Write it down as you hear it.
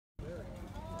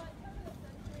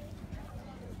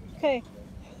Okay.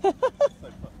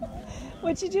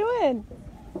 What you doing?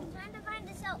 I'm trying to find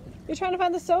the soap. You're trying to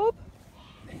find the soap?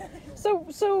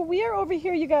 So we are over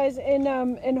here, you guys, in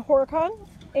Horicon,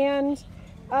 and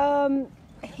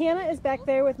Hannah is back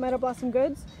there with Meadow Blossom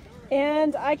Goods,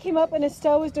 and I came up and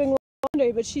Estelle was doing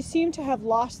laundry, but she seemed to have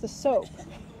lost the soap.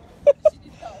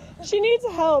 She needs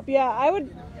help. Yeah, I would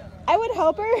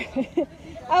help her.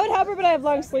 I would help her, but I have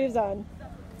long sleeves on.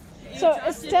 So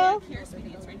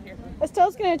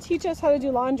Estelle's going to teach us how to do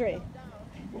laundry.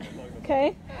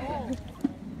 Okay?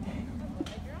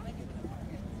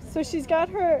 So she's got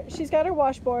her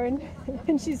washboard,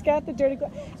 and she's got the dirty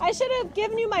clothes. I should have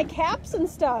given you my caps and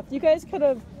stuff. You guys could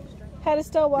have had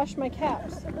Estelle wash my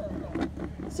caps.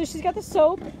 So she's got the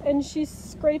soap, and she's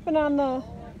scraping on the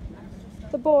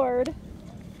board.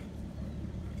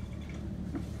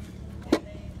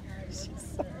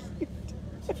 She's so cute.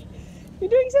 You're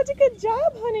doing such a good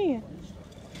job, honey.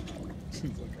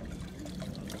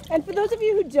 And for those of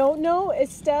you who don't know,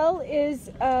 Estelle is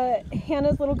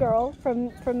Hannah's little girl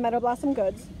from Meadow Blossom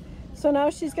Goods. So now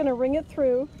she's going to ring it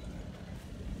through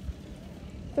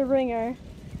the ringer.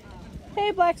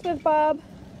 Hey, Blacksmith Bob.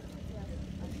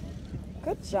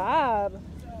 Good job.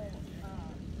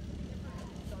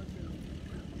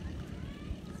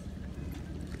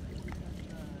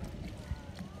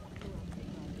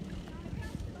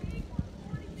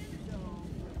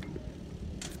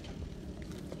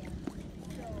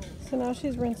 So now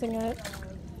she's rinsing it.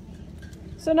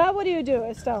 So now what do you do,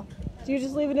 Estelle? Do you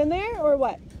just leave it in there or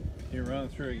what? You run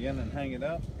it through again and hang it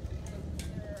up.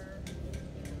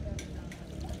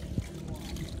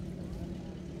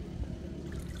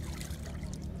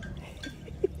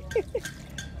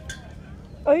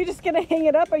 Oh, you're just gonna hang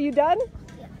it up? Are you done?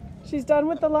 Yeah. She's done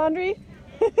with the laundry?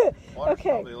 Okay.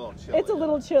 Probably a little chilly, it's a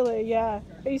little chilly, yeah.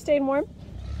 Are you staying warm?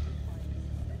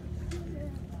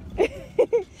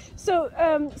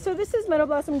 So this is Meadow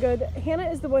Blossom Good. Hannah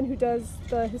is the one who does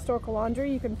the historical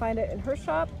laundry. You can find it in her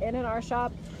shop and in our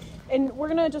shop. And we're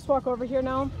gonna just walk over here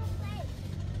now.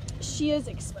 She is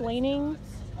explaining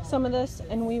some of this,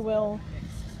 and we will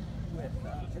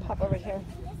pop over here.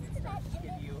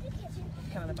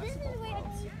 Kind of the best of both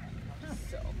worlds.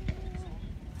 So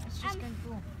it's just kind of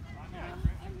cool.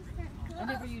 I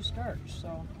never use starch,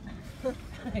 so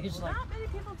it's like not many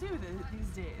people do these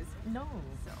days. no.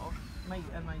 So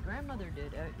my grandmother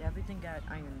did. Everything got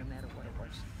ironed, no matter what it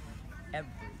was.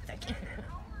 Everything.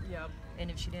 Yep. And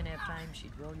if she didn't have time,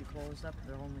 she'd roll your clothes up,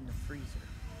 throw them in the freezer,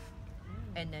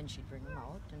 and then she'd bring them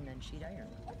out, and then she'd iron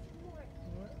them.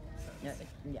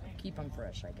 Yeah, keep them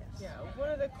fresh, I guess. Yeah, one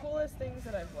of the coolest things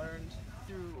that I've learned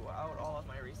throughout all of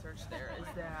my research there is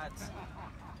that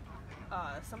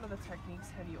some of the techniques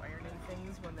have you ironing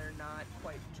things when they're not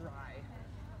quite dry.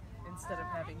 Instead of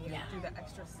having you do the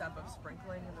extra step of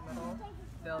sprinkling in the middle,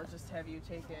 they'll just have you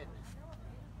take it,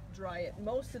 dry it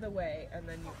most of the way, and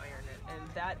then you iron it. And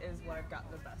that is what I've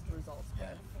gotten the best results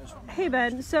with. Hey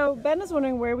Ben, so Ben is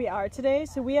wondering where we are today.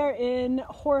 So we are in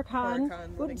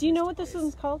Horicon. Do you know what this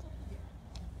one's called?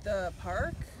 The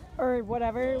park? Or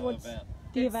whatever? What's event.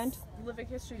 the event? Living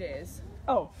History Days.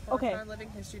 Oh, okay. Horicon Living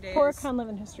History Days. Horicon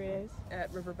Living History Days.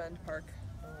 At Riverbend Park.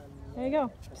 There you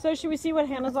go. So should we see what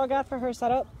Hannah's all got for her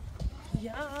setup?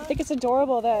 Yeah. I think it's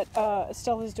adorable that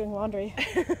Estelle is doing laundry.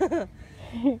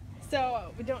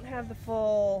 So we don't have the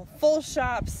full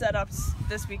shop set up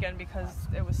this weekend because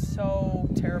it was so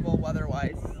terrible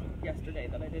weather-wise yesterday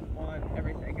that I didn't want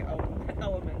everything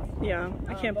elements. Yeah,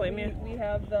 I can't blame you. We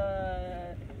have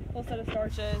the full set of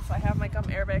starches. I have my gum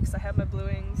Arabics. I have my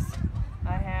bluings.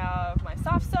 I have my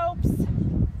soft soaps,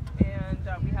 and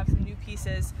we have some new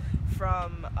pieces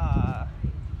from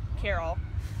Carol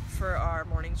for our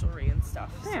morning jewelry and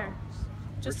stuff. There.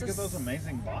 So, Just get those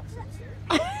amazing boxes.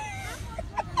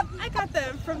 I got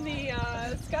them from the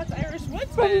Scots Irish Woodsman.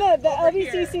 From the over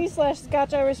LBCC /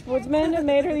 Scotch Irish Woodsman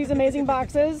made her these amazing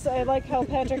boxes. I like how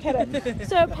Patrick had it.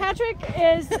 So Patrick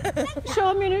is, show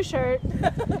him your new shirt.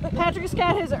 Patrick's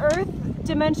got his Earth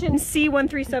Dimension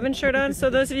C137 shirt on.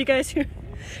 So those of you guys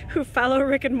who follow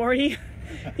Rick and Morty,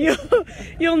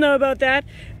 you'll know about that.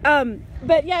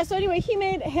 But yeah, so anyway, he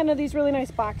made Hannah these really nice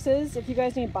boxes. If you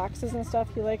guys need boxes and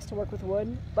stuff, he likes to work with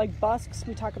wood, like busks.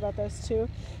 We talk about this too.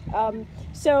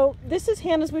 So this is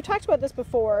Hannah's. We've talked about this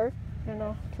before. I don't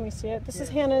know. Can we see it? This is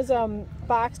Hannah's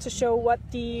box to show what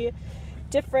the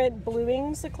different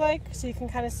bluings look like, so you can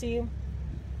kind of see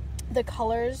the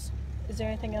colors. Is there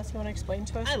anything else you want to explain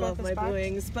to us I about love this my box?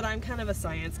 bluings, but I'm kind of a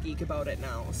science geek about it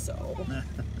now, so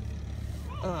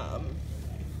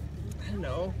I don't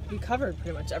know. We covered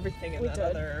pretty much everything in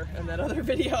that other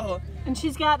video. And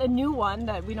she's got a new one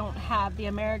that we don't have. The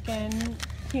American. Can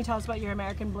you tell us about your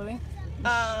American bluing?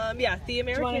 Yeah, the Do you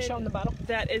want American. to show them the bottle?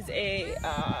 That is a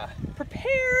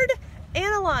prepared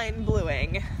aniline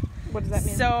bluing. What does that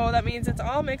mean? So that means it's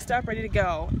all mixed up, ready to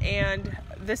go. And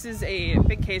this is a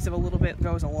big case of a little bit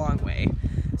goes a long way.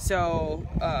 So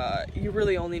you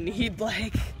really only need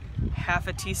like half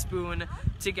a teaspoon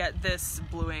to get this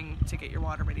bluing, to get your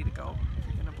water ready to go if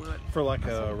you're gonna blue it. For like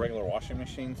a regular washing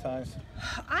machine size?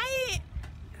 I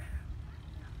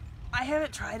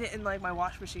haven't tried it in like my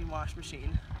wash machine.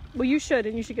 Well, you should,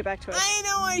 and you should get back to us. I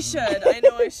know I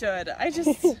should. I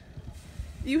just,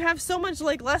 you have so much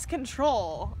like less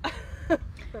control.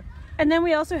 And then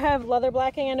we also have leather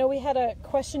blacking. I know we had a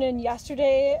question in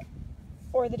yesterday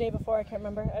or the day before, I can't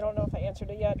remember. I don't know if I answered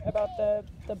it yet about the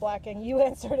blacking. You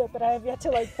answered it, but I have yet to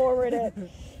like forward it.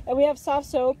 And we have soft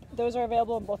soap. Those are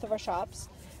available in both of our shops.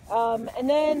 And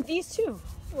then these two.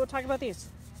 We'll talk about these.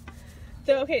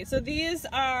 So these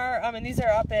are, and these are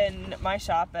up in my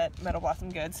shop at Meadow Blossom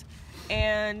Goods.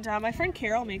 And my friend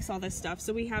Carol makes all this stuff.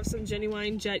 So we have some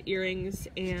genuine jet earrings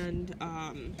and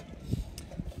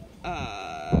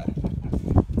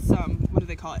some, what do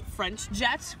they call it? French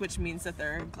jet, which means that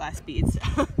they're glass beads.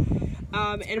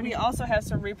 And we also have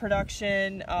some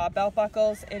reproduction belt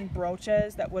buckles and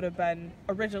brooches that would have been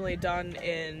originally done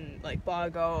in like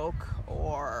bog oak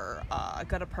or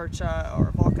gutta percha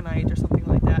or vulcanite or something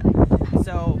like that.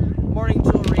 So morning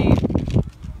jewelry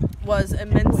was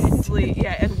immensely,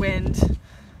 and wind,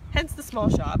 hence the small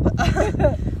shop.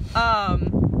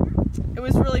 It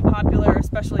was really popular,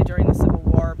 especially during the Civil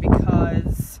War,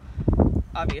 because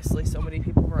obviously so many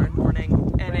people were in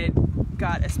mourning, and it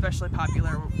got especially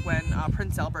popular when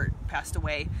Prince Albert passed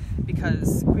away,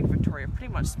 because Queen Victoria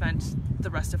pretty much spent the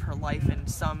rest of her life in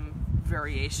some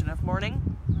variation of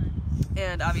mourning.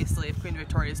 And obviously if Queen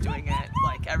Victoria is doing it,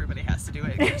 like, everybody has to do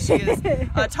it, because she is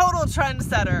a total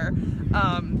trendsetter.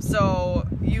 So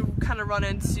you kind of run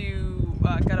into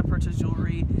gutta percha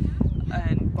jewelry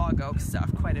and bog oak stuff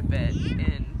quite a bit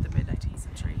in the mid-19th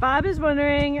century. Bob is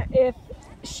wondering if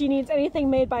she needs anything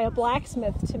made by a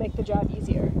blacksmith to make the job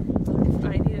easier. If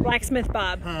I needed Blacksmith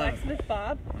Bob. Blacksmith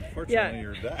Bob. Unfortunately,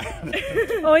 your dad.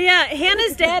 Oh yeah,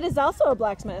 Hannah's dad is also a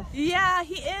blacksmith. Yeah,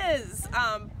 he is.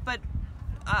 But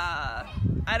I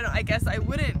don't know, I guess I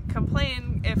wouldn't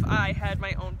complain if I had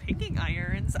my own picking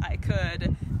irons. I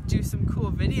could do some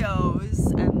cool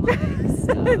videos and like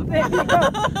stuff. There you go.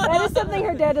 That is something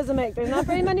her dad doesn't make. There's not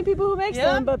very many people who makes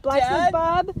them, but Blacksmith Dad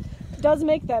Bob does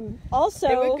make them. Also,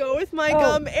 it would go with my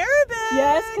gum Arabic.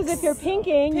 Yes, because if you're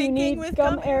pinking you need with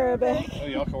gum Arabic. Oh,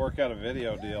 y'all can work out a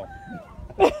video deal.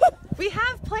 We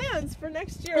have plans for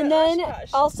next year. And at then Oshkosh.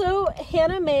 also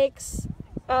Hannah makes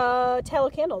tallow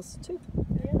candles too.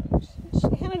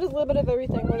 Hannah does a little bit of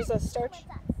everything. What is this, starch?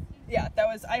 Yeah, that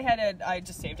was, I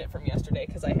just saved it from yesterday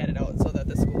because I had it out so that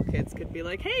the school kids could be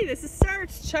like, hey, this is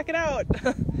starch, check it out.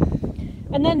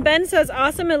 And then Ben says,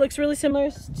 awesome, it looks really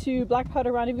similar to black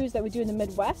powder rendezvous that we do in the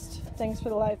Midwest. Thanks for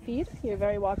the live feed. You're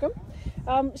very welcome.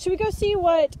 Should we go see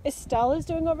what Estelle is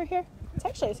doing over here?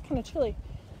 It's kind of chilly.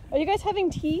 Are you guys having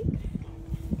tea?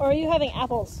 Or are you having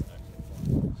apples?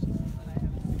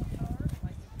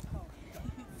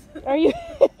 Are you?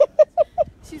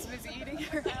 She's busy eating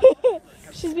her.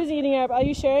 She's busy eating her. Are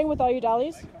you sharing with all your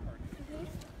dollies?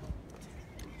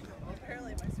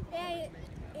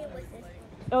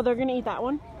 Oh, they're gonna eat that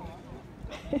one?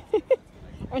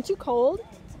 Aren't you cold?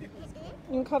 You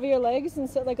can cover your legs and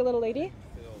sit like a little lady?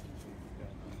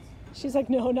 She's like,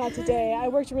 no, not today. I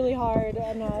worked really hard.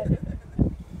 I'm not.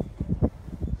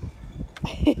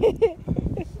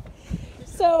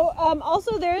 So,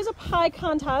 also there is a pie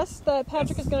contest that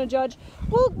Patrick is going to judge.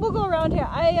 We'll go around here.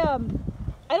 I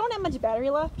don't have much battery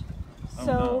left.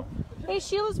 So, hey,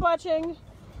 Sheila's watching.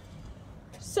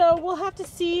 So we'll have to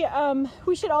see.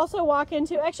 We should also walk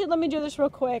into. Actually, let me do this real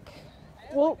quick.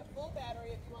 Well,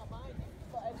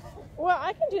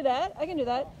 I can do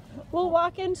that. We'll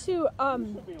walk into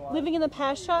Living in the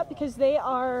Past shop, because they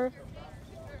are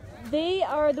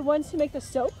the ones who make the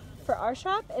soap for our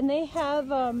shop, and they have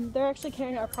they're actually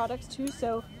carrying our products too.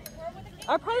 So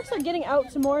our products are getting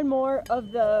out to more and more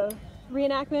of the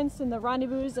reenactments and the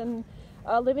rendezvous and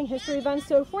living history events.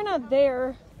 So if we're not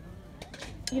there,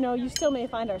 you know, you still may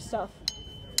find our stuff.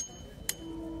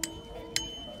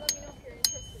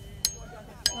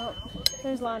 Oh,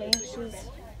 there's Lonnie.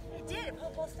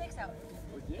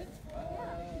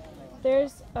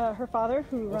 There's her father,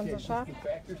 who runs the shop.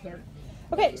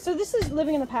 Okay, so this is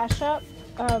Living in the Past shop.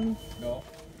 No.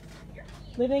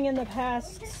 Living in the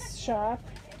Past shop.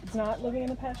 It's not Living in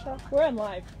the Past shop. We're on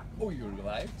live. Oh, you're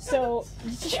live? So.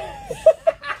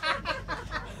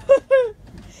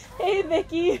 Hey,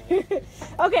 Vicky.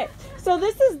 Okay, so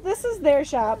this is their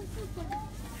shop.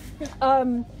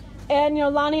 And you know,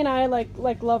 Lonnie and I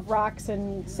like love rocks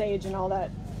and sage and all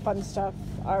that fun stuff.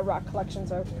 Our rock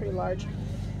collections are pretty large.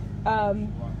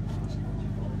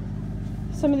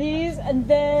 Some of these, and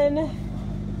then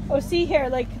see here,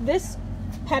 like this,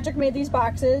 Patrick made these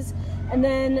boxes, and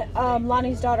then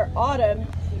Lonnie's daughter Autumn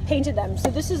painted them. So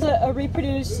this is a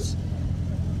reproduced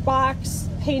box,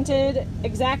 painted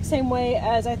exact same way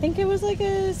as I think it was like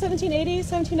a 1780s,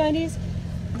 1790s.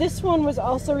 This one was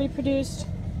also reproduced,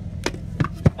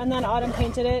 and then Autumn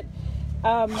painted it.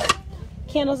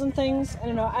 Candles and things, I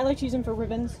don't know, I like to use them for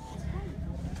ribbons.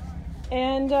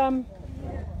 And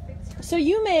so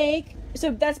you make,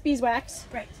 so that's beeswax.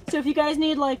 Right. So if you guys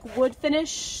need like wood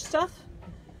finish stuff,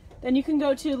 then you can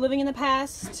go to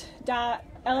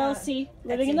livingintthepast.llc,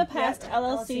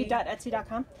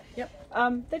 livingintthepast.llc.etsy.com. Yep.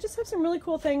 They just have some really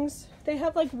cool things. They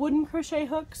have like wooden crochet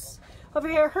hooks. Over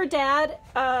here, her dad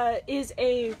is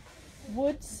a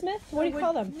woodsmith. What do you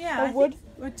call them? Yeah. A wood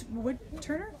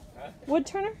turner? Wood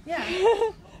turner? Yeah.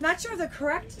 Not sure of the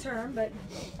correct term, but.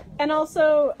 And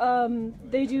also,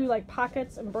 they do like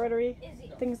pockets, embroidery,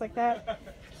 things like that.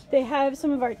 They have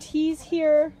some of our teas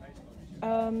here,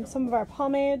 some of our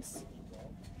pomades.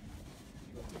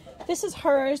 This is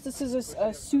hers. This is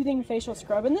a soothing facial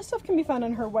scrub, and this stuff can be found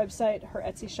on her website, her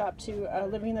Etsy shop too,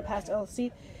 Living in the Past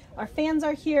LLC. Our fans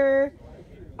are here,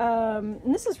 and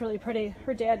this is really pretty.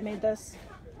 Her dad made this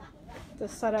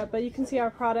setup, but you can see our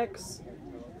products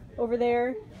over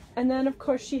there. And then of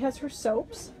course she has her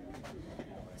soaps.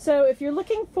 So if you're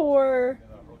looking for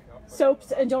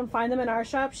soaps and don't find them in our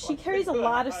shop, she carries a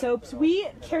lot of soaps. We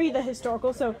carry the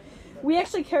historical, so we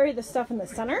actually carry the stuff in the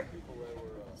center.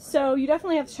 So you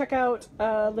definitely have to check out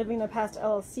Living the Past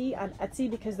LLC on Etsy,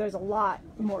 because there's a lot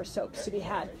more soaps to be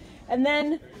had. And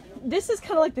then this is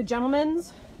kind of like the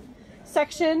gentleman's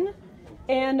section,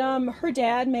 and her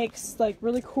dad makes like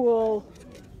really cool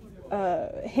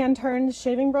hand-turned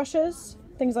shaving brushes,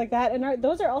 things like that, and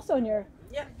those are also in your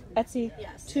Etsy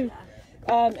too.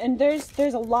 And there's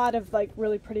a lot of like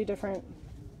really pretty different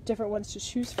ones to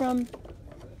choose from.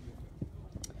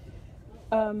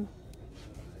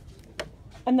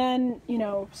 And then, you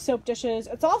know, soap dishes.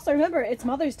 It's also, remember, it's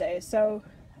Mother's Day, so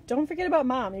don't forget about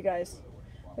Mom, you guys.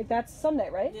 Like, that's Sunday,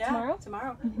 right? Yeah,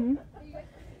 tomorrow. Mm-hmm.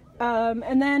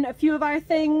 And then a few of our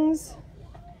things,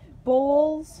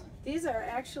 bowls. These are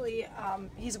actually,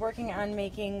 he's working on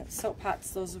making soap pots,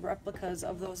 those replicas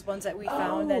of those ones that we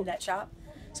found in that shop.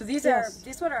 So these are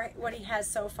what he has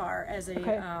so far as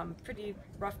a pretty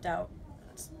roughed out,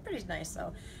 it's pretty nice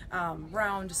though,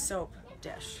 round soap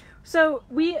dish. So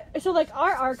like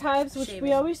our archives, which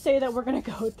we always say that we're going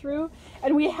to go through,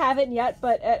 and we haven't yet,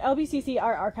 but at LBCC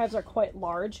our archives are quite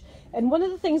large. And one of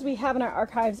the things we have in our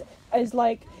archives is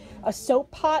like a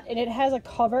soap pot, and it has a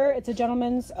cover. It's a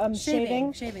gentleman's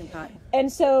shaving pot.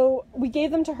 And so we gave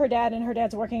them to her dad, and her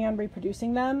dad's working on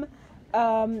reproducing them.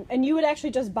 And you would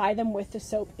actually just buy them with the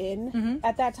soap in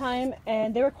at that time,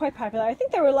 and they were quite popular. I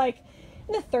think they were like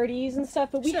in the 30s and stuff,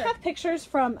 but we have pictures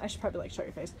from, I should probably like show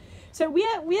your face. So we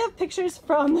have pictures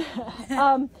from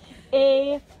I'm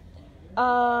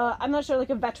not sure,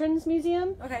 like a veterans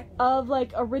museum of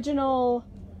like original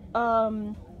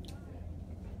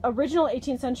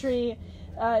 18th century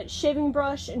shaving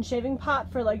brush and shaving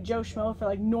pot for like Joe Schmo, for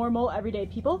like normal everyday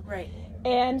people. Right.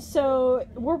 And so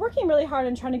we're working really hard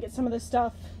on trying to get some of this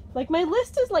stuff. Like, my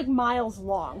list is like miles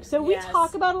long. So we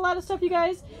talk about a lot of stuff, you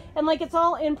guys, and like it's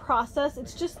all in process.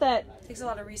 It's just that it takes a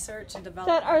lot of research and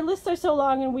development. That our lists are so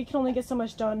long and we can only get so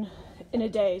much done in a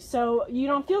day. So you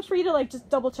don't feel free to like just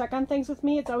double check on things with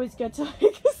me. It's always good to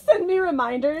like send me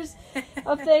reminders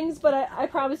of things, but I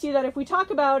promise you that if we talk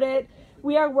about it,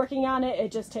 we are working on it.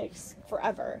 It just takes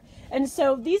forever. And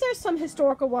so these are some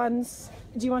historical ones.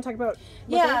 Do you want to talk about?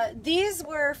 These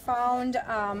were found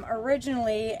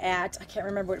originally at, I can't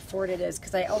remember what fort it is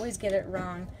because I always get it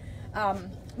wrong.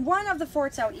 One of the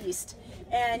forts out east,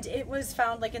 and it was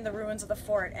found like in the ruins of the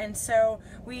fort. And so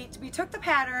we took the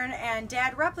pattern and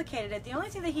Dad replicated it. The only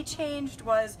thing that he changed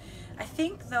was, I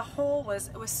think the hole was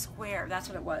square. That's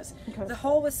what it was. Okay. The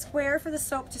hole was square for the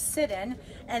soap to sit in,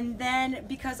 and then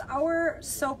because our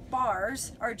soap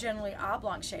bars are generally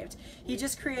oblong shaped, he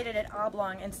just created it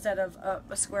oblong instead of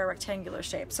a square rectangular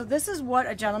shape. So this is what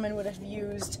a gentleman would have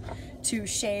used to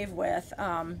shave with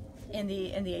in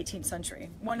the 18th century.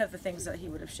 One of the things that he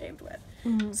would have shaved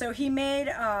with. So he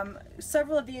made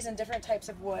several of these in different types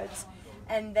of woods.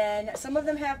 And then some of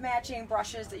them have matching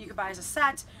brushes that you could buy as a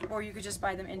set, or you could just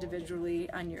buy them individually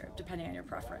depending on your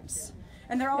preference.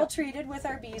 And they're all treated with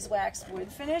our beeswax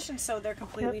wood finish, and so they're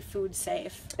completely food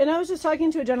safe. And I was just talking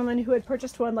to a gentleman who had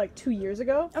purchased one like 2 years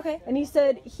ago. Okay. And he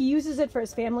said he uses it for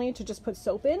his family to just put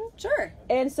soap in. Sure.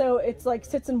 And so it's like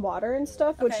sits in water and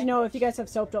stuff, which, Okay. you know, if you guys have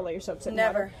soap, don't let your soap sit in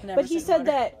water. Never But he sit in said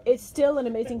water. that it's still in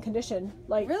amazing condition.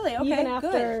 Like, Really? Okay, even after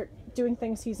good. doing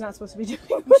things he's not supposed to be doing.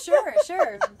 Sure,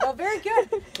 sure. Well, very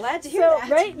good. Glad to hear So, that.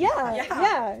 right? Yeah, Yeah.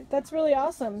 yeah. That's really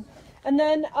awesome. And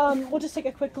then we'll just take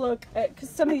a quick look at, because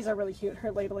some of these are really cute.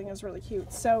 Her labeling is really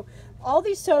cute. So all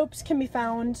these soaps can be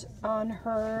found on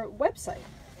her website,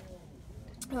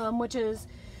 which is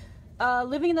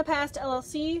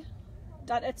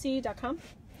livinginthepastllc.etsy.com.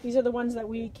 These are the ones that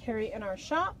we carry in our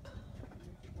shop.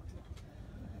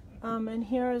 And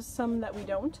here are some that we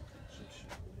don't.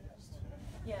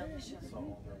 Yeah, Alicia.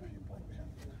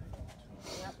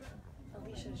 Yep.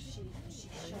 Alicia, she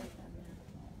showed them.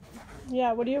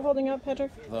 Yeah, what are you holding up,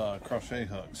 Patrick? The crochet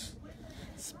hooks.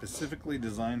 Specifically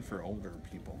designed for older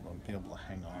people. They'll be able to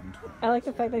hang on to them. I like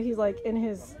the fact that he's like in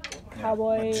his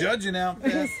cowboy... My judging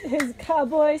outfit. his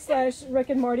cowboy / Rick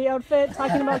and Morty outfit,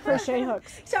 talking about crochet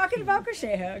hooks. Talking about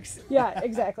crochet hooks. Yeah,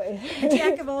 exactly.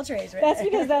 Jack of all trades, right That's there.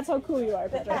 because that's how cool you are,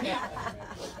 Patrick.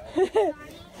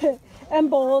 And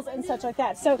bowls and such like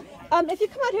that. So, if you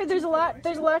come out here, there's a lot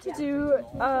to do.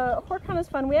 Horicon is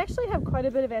fun. We actually have quite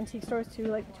a bit of antique stores too,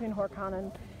 like between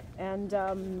Horicon and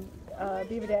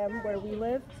Beaver Dam, where we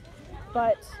live.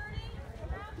 But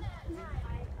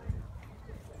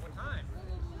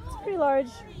it's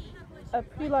a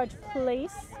pretty large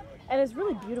place, and it's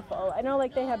really beautiful. I know,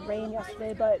 like, they had rain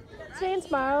yesterday, but today and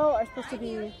tomorrow are supposed to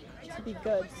be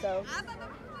good. So.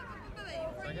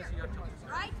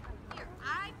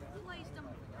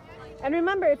 And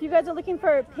remember, if you guys are looking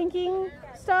for pinking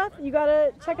stuff, you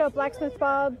gotta check out Blacksmith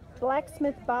Bob's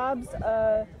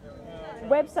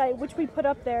website, which we put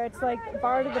up there. It's like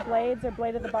Bard of the Blades or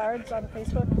Blade of the Bards on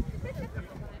Facebook.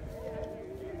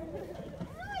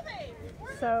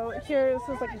 So here, this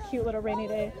is like a cute little rainy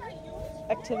day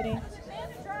activity.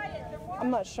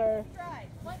 I'm not sure.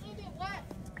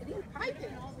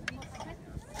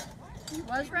 It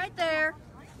was right there.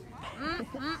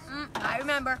 I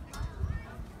remember.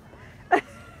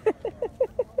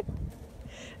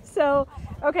 So,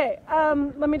 okay,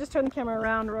 let me just turn the camera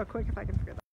around real quick if I can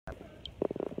figure that out.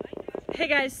 Hey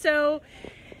guys, so,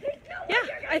 yeah,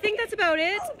 I think that's about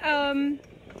it. Do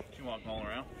you want them all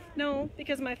around? No,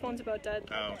 because my phone's about dead.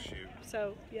 Oh, shoot.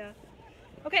 So, yeah.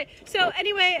 Okay, so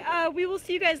anyway, we will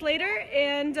see you guys later,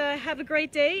 and have a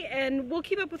great day, and we'll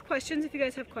keep up with questions if you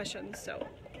guys have questions. So,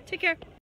 take care.